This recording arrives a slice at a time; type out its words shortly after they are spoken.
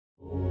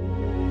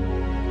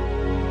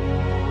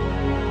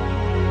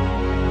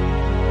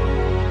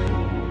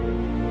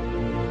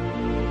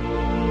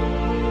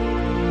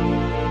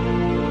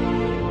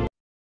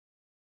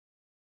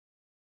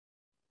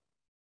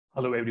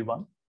Hello,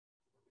 everyone.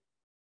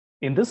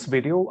 In this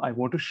video, I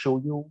want to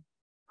show you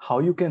how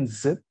you can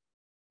zip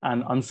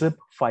and unzip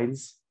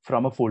files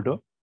from a folder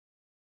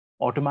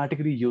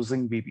automatically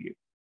using VBA.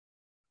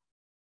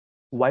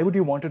 Why would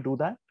you want to do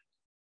that?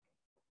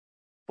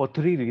 For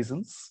three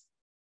reasons: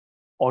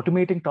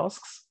 automating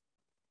tasks,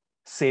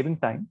 saving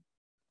time,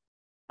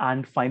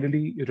 and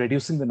finally,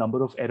 reducing the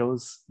number of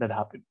errors that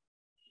happen.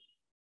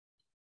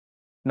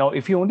 Now,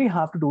 if you only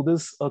have to do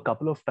this a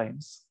couple of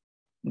times,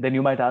 then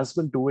you might as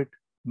well do it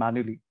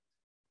manually.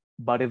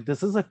 But if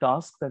this is a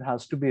task that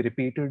has to be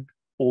repeated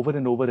over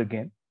and over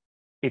again,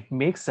 it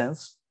makes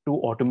sense to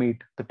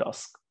automate the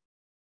task.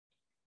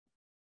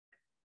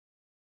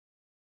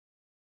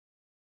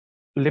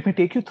 Let me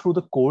take you through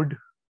the code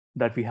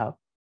that we have.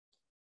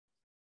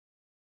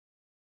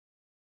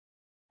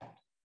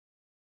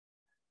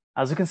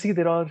 As you can see,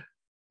 there are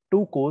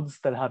two codes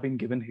that have been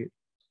given here.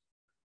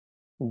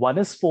 One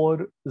is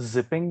for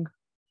zipping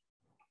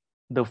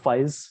the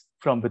files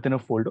from within a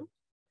folder,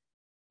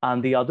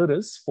 and the other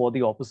is for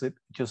the opposite,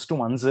 just to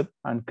unzip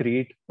and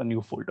create a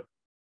new folder.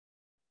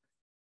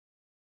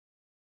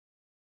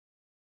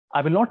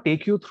 I will not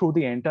take you through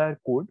the entire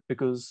code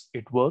because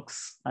it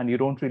works and you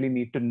don't really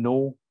need to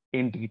know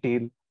in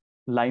detail,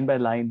 line by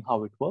line,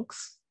 how it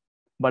works.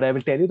 But I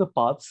will tell you the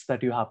paths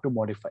that you have to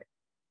modify.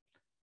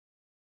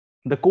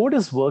 The code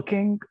is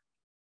working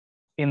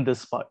in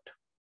this part.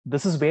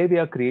 This is where we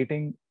are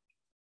creating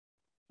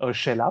a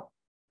shell app.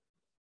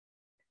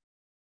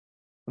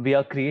 We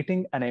are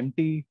creating an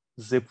empty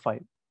zip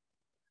file.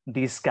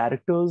 These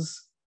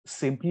characters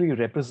simply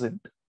represent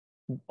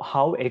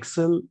how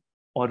Excel,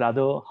 or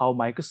rather how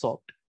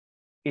Microsoft,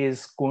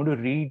 is going to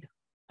read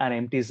an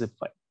empty zip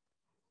file.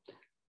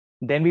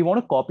 Then we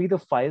want to copy the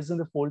files in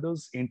the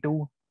folders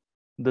into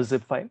the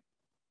zip file.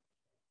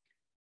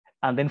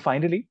 And then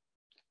finally,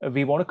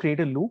 we want to create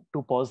a loop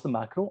to pause the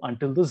macro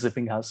until the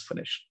zipping has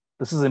finished.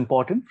 This is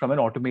important from an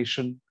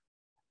automation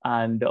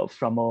and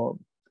from a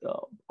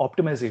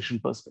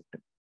optimization perspective.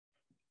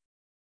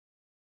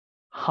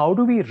 How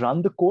do we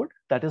run the code?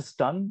 That is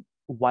done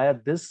via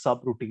this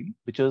subroutine,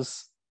 which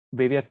is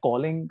where we are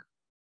calling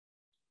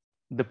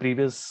the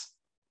previous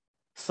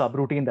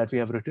subroutine that we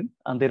have written.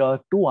 And there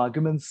are two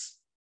arguments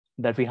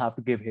that we have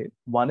to give here.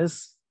 One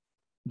is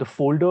the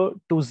folder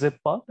to zip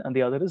path, and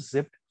the other is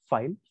zipped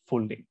file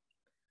full name.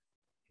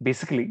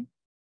 Basically,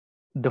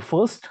 the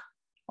first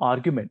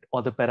argument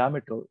or the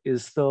parameter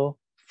is the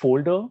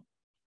folder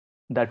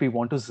that we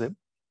want to zip.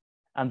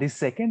 And the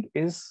second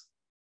is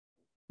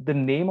the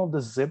name of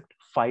the zipped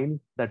file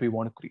that we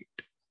want to create.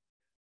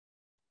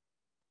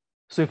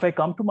 So if I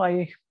come to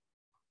my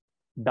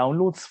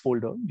downloads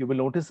folder, you will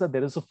notice that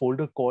there is a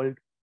folder called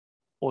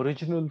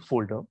original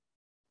folder,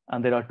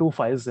 and there are two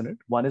files in it.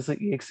 One is an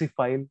exe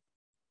file,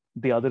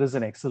 the other is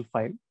an Excel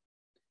file.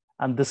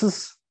 And this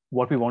is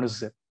what we want to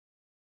zip.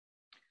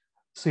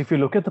 So if you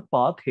look at the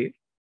path here,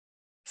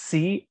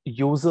 C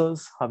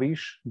users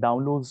Havish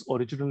downloads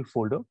original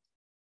folder.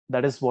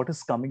 That is what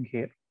is coming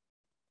here.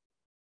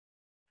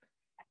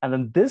 And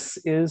then this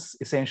is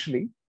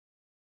essentially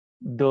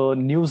the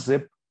new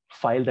zip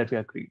file that we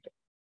are creating.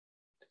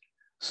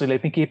 So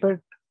let me keep it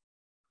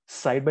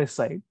side by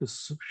side to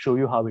show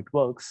you how it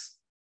works.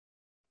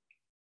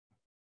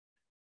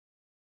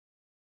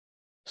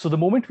 So the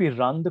moment we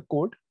run the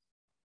code,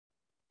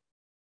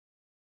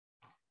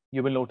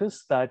 you will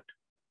notice that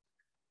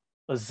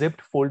a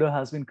zipped folder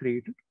has been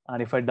created.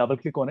 And if I double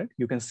click on it,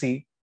 you can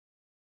see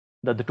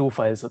that the two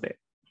files are there.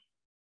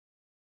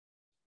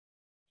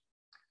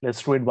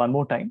 Let's do it one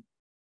more time.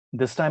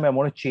 This time I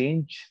want to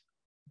change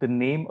the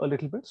name a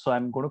little bit. So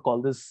I'm going to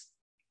call this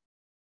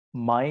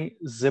my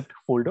zipped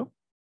folder.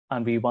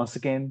 And we once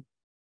again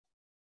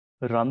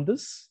run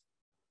this.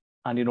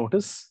 And you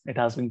notice it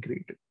has been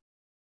created.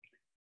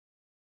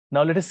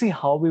 Now let us see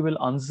how we will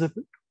unzip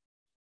it.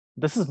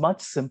 This is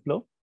much simpler,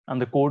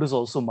 and the code is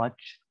also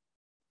much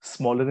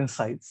smaller in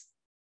size.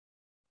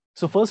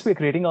 So first we're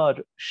creating our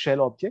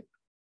shell object,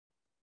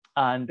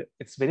 and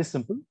it's very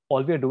simple.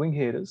 All we are doing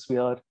here is we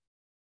are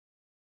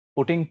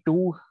putting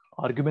two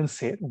arguments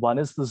here. One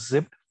is the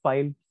zipped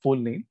file full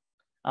name,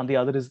 and the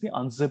other is the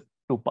unzip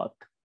to path.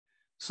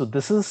 So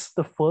this is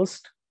the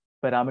first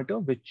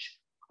parameter, which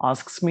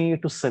asks me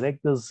to select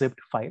the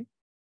zipped file.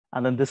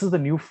 And then this is the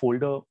new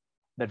folder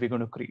that we're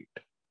going to create.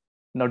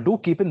 Now do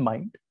keep in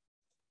mind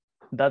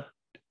that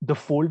the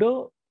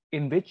folder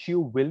in which you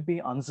will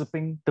be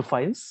unzipping the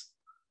files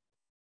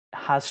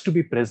has to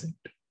be present.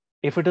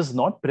 If it is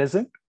not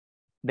present,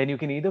 then you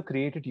can either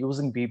create it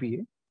using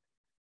VBA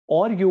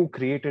or you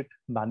create it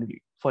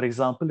manually. For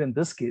example, in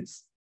this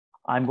case,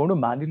 I'm going to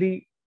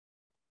manually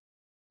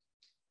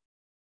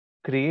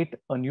create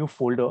a new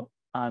folder,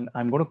 and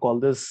I'm going to call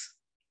this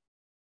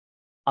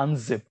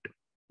unzipped.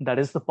 That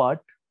is the part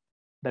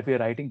that we are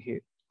writing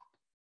here.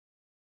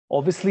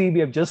 Obviously,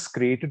 we have just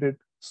created it,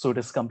 so it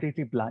is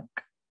completely blank.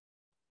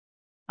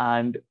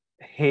 And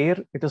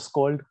here it is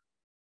called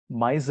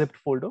my zipped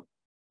folder.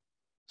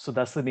 So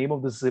that's the name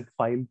of the zip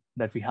file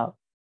that we have.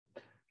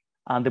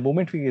 And the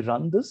moment we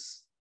run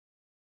this,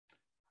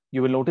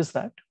 you will notice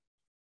that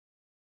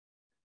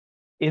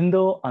In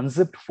the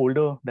unzipped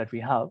folder that we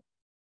have,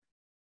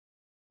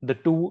 the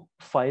two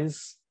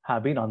files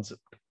have been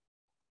unzipped.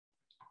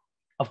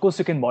 Of course,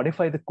 you can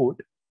modify the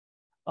code.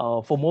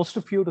 For most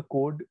of you, the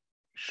code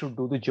should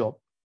do the job.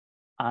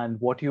 And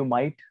what you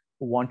might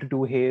want to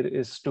do here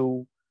is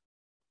to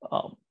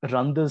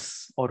run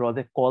this, or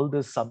rather call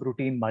this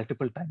subroutine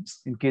multiple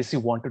times in case you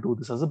want to do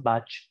this as a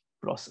batch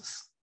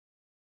process.